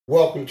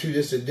Welcome to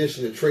this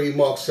edition of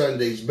Trademark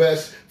Sunday's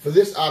Best for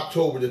this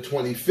October the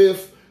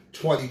 25th,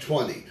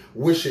 2020.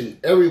 Wishing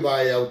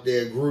everybody out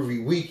there a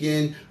groovy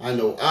weekend. I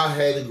know I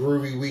had a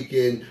groovy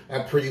weekend. I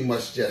pretty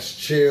much just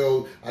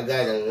chilled. I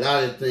got a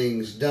lot of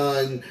things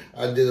done.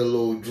 I did a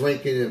little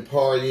drinking and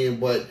partying,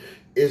 but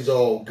it's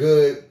all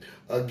good.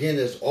 Again,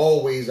 as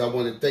always, I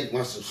want to thank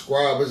my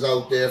subscribers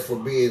out there for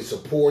being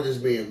supporters,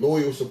 being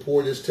loyal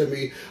supporters to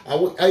me. I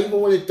even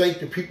want to thank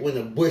the people in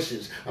the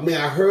bushes. I mean,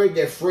 I heard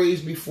that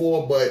phrase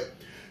before, but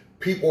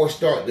people are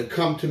starting to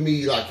come to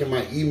me like in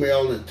my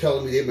email and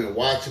telling me they've been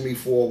watching me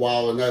for a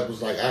while, and I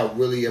was like, I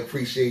really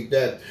appreciate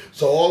that.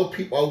 So all the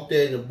people out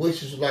there in the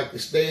bushes who like to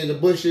stay in the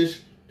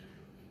bushes,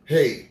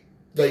 hey,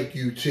 thank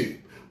you too.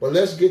 But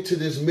let's get to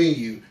this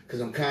menu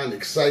because I'm kind of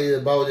excited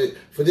about it.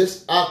 For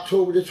this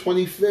October the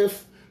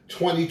 25th,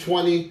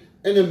 2020,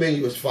 and the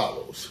menu as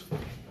follows.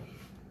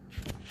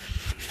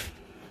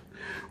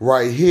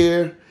 Right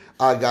here,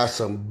 I got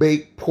some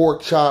baked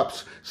pork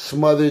chops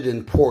smothered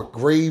in pork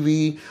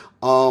gravy.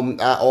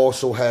 I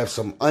also have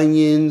some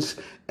onions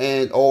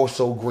and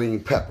also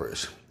green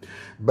peppers.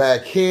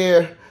 Back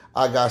here,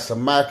 I got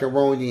some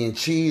macaroni and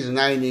cheese, and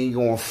I ain't even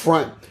going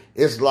front.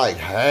 It's like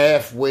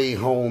halfway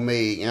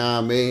homemade, you know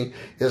what I mean?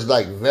 It's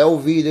like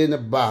Velveeta in a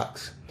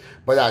box,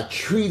 but I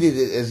treated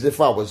it as if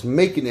I was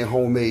making it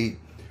homemade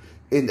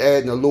and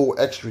adding a little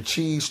extra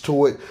cheese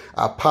to it.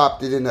 I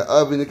popped it in the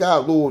oven. It got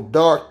a little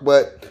dark,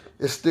 but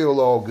it's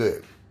still all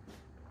good.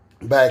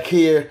 Back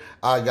here,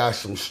 I got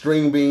some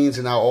string beans,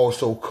 and I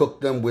also cooked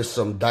them with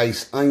some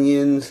diced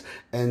onions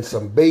and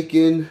some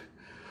bacon.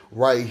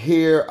 Right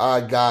here,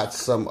 I got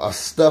some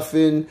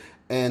stuffing,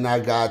 and I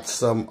got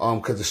some,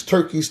 because it's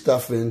turkey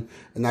stuffing,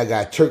 and I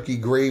got turkey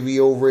gravy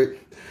over it.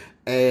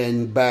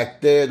 And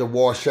back there, to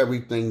wash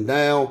everything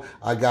down,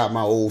 I got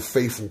my old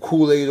faithful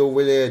Kool-Aid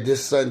over there.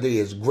 This Sunday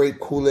is grape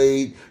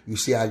Kool-Aid. You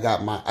see, I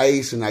got my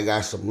ice, and I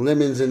got some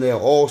lemons in there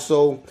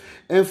also.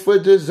 And for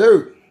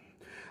dessert,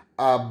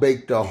 I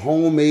baked a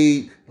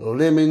homemade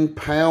lemon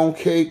pound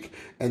cake,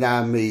 and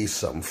I made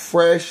some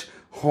fresh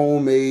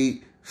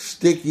homemade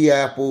sticky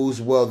apples.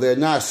 Well, they're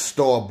not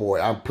store-bought.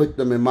 I put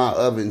them in my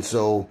oven,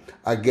 so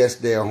I guess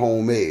they're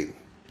homemade.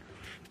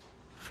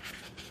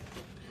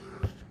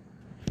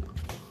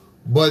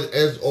 But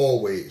as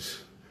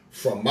always,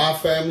 from my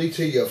family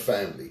to your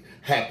family,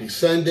 happy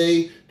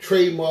Sunday,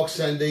 Trademark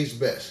Sunday's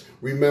Best.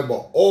 Remember,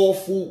 all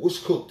food was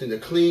cooked in a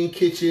clean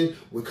kitchen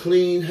with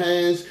clean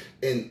hands,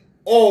 and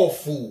all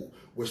food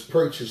was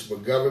purchased for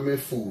government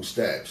food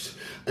stamps.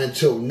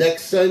 Until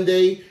next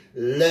Sunday,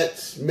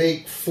 let's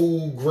make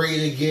food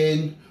great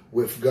again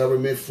with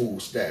government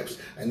food stamps.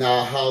 And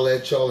I'll holler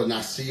at y'all, and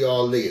I'll see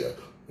y'all later.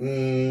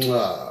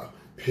 Mwah.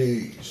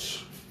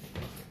 Peace.